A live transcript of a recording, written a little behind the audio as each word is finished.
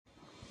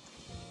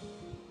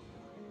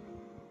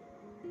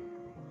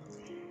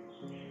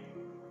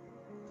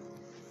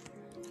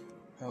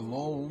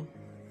Hello.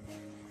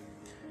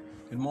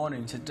 Good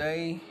morning.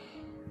 Today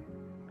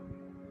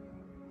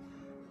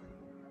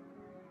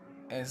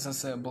it's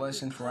just a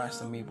blessing for us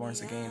to meet once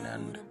again,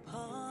 and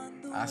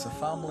as a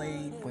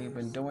family, we've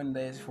been doing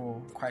this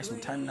for quite some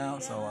time now.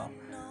 So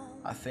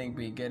I think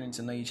we're getting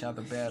to know each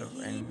other better,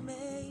 and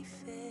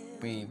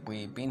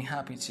we've been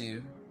happy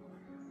to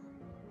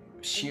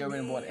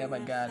sharing whatever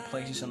God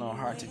places on our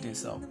heart to do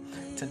so.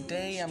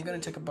 Today, I'm going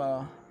to talk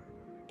about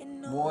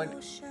what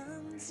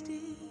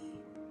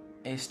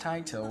is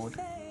titled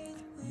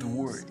The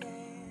Word.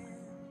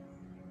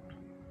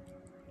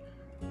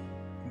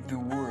 The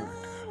Word.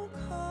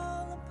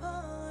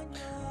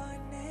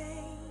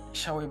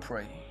 Shall we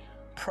pray?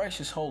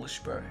 Precious Holy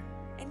Spirit,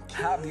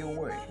 have your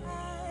way.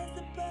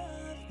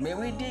 May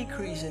we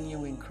decrease and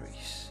you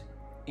increase.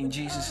 In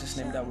Jesus'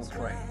 name that we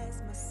pray.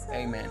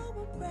 Amen.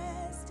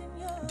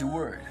 The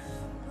Word.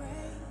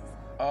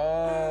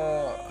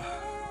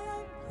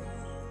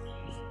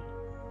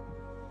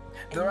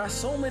 There are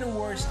so many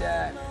words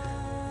that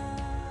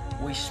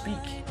we speak.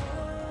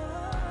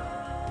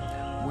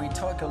 We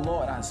talk a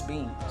lot as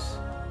beings.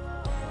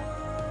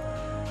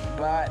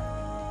 But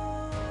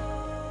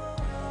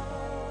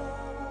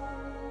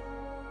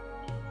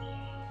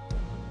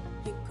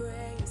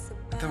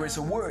there is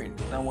a word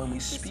that when we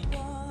speak,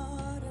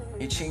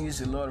 it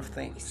changes a lot of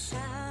things.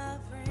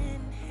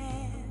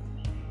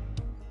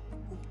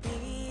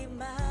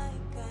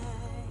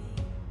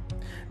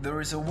 There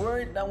is a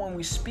word that when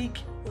we speak,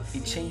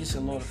 it changes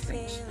a lot of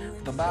things.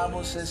 The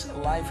Bible says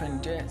life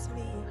and death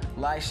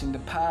lies in the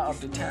power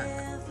of the tongue,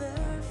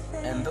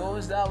 and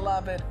those that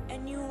love it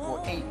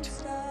will eat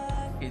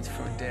it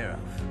fruit thereof.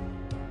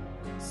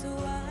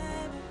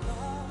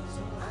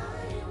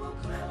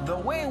 The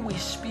way we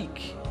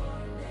speak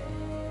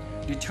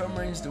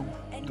determines the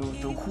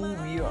who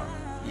we are.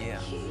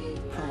 Yeah,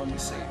 let me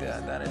say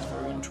that. That is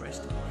very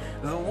interesting.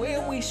 The way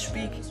we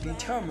speak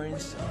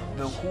determines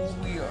the who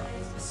we are.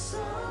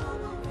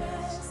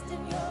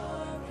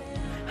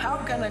 How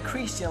can a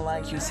Christian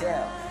like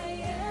yourself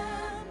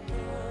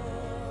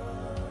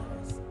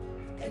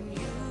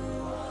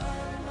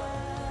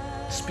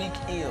speak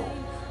ill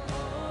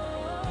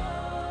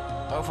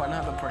of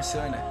another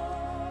person?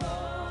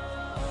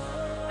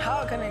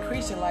 How can a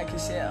Christian like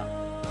yourself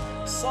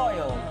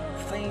soil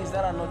things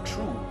that are not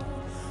true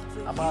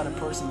about a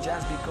person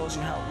just because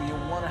you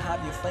want to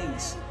have your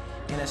face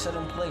in a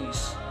certain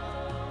place?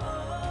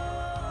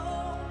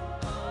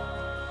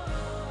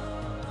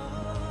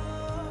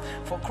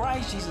 For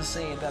Christ Jesus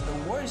said that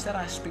the words that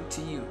I speak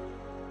to you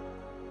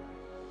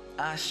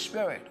are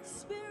spirit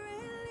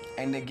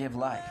and they give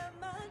life.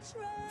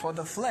 For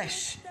the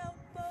flesh,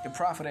 it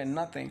profited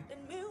nothing.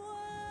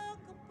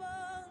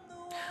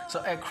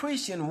 So a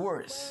Christian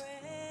words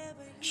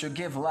should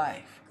give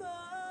life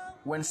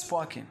when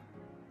spoken.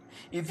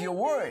 If your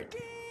word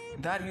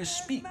that you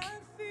speak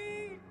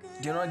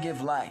do not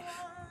give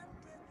life,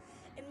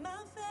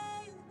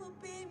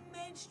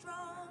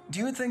 do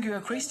you think you're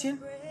a Christian?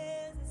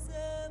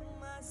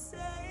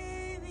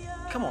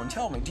 Come on,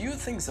 tell me, do you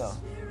think so?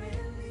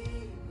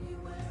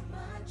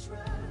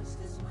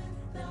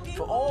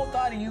 For all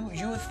that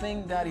you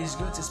think that is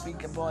good to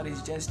speak about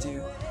is just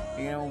to,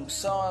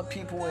 serve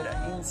people with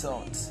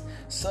insults,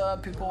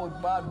 serve people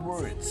with bad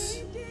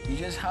words. You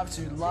just have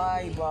to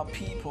lie about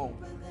people,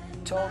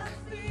 talk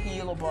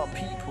ill about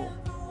people.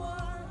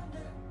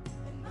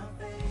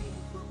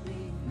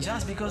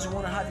 Just because you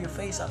want to have your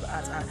face at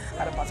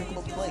a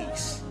particular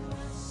place.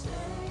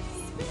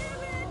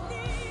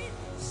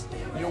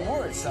 Your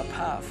words are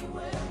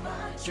powerful.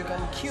 You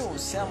can kill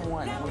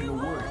someone with your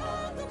word.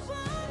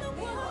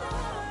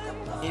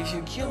 If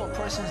you kill a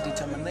person's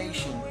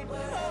determination,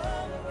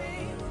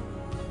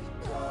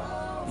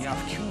 you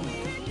have killed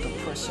the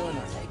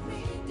persona.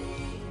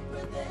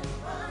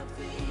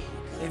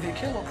 If you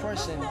kill a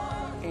person's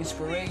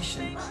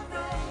inspiration,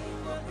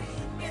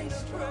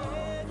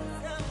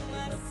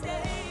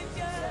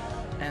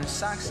 and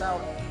sucks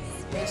out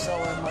his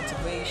or her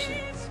motivation,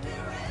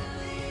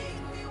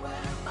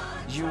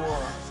 you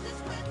are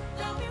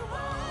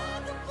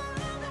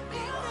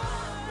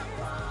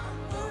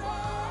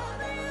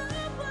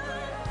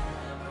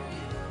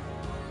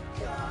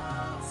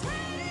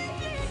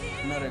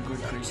not a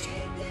good Christian.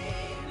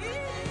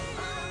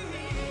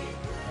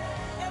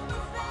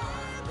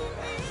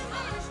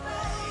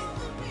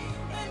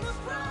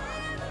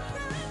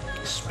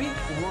 Speak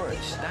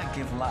words that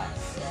give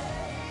life.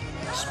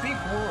 Speak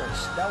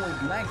words that will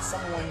ignite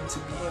someone to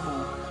be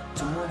able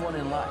to move on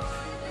in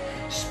life.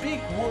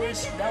 Speak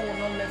words that will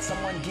not let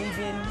someone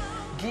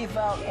give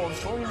out, or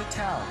throw in the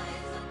towel.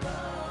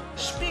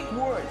 Speak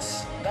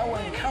words that will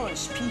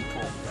encourage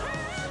people.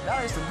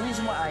 That is the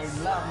reason why I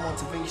love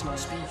motivational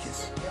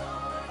speakers.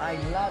 I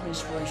love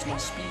inspirational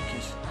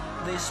speakers.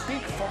 They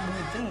speak from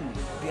within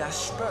their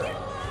spirit,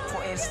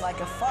 for it's like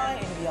a fire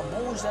in their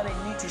bones that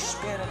they need to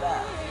spit it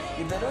out.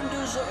 If they don't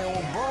do so, it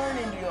will burn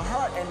into your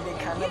heart and they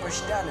can never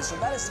stand it. So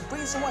that is the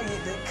reason why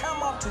they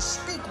come up to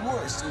speak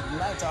words to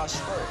ignite our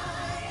spirit.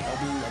 And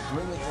we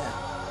agree with them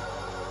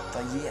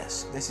that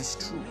yes, this is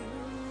true.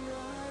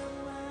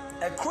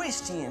 A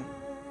Christian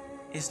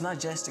is not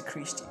just a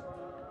Christian.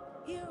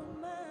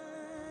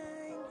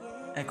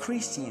 A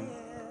Christian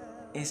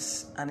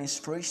is an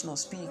inspirational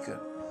speaker,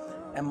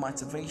 a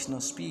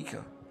motivational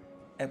speaker,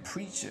 a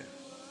preacher,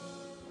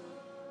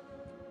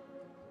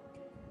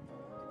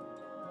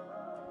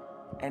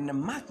 and a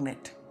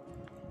magnet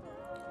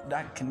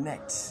that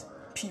connects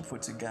people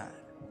to God.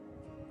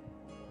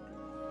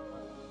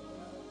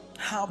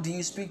 How do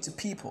you speak to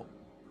people?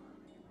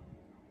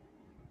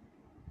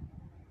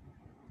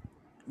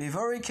 Be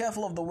very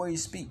careful of the way you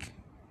speak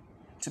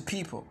to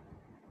people,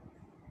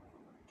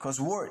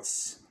 because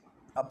words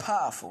are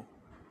powerful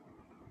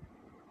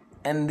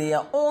and they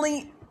are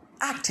only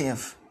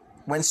active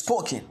when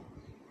spoken.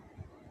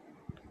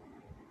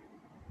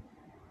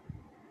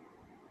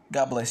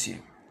 God bless you.